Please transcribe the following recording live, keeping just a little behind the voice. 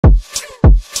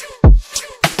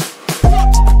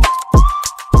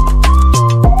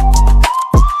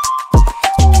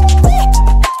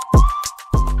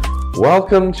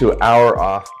Welcome to our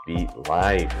offbeat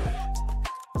life.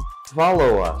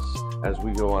 Follow us as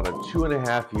we go on a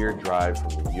 2.5-year drive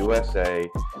from the USA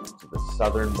to the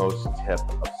southernmost tip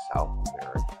of South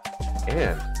America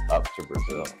and up to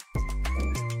Brazil.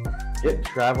 Get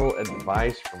travel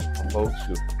advice from folks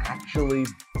who've actually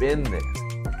been there.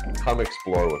 Come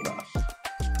explore with us.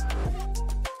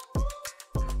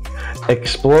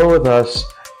 Explore with us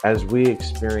as we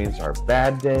experience our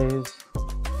bad days,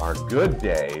 our good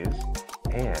days,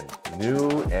 and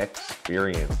new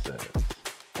experiences.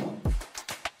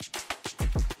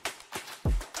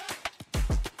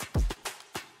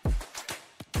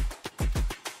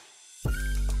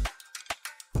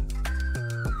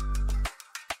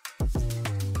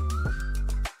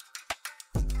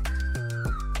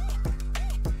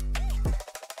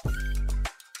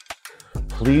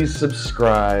 Please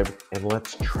subscribe and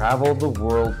let's travel the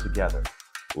world together,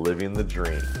 living the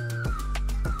dream.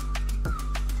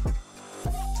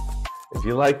 If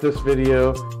you like this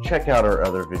video, check out our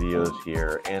other videos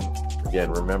here, and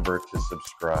again, remember to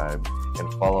subscribe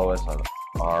and follow us on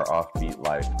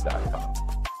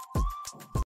ouroffbeatlife.com.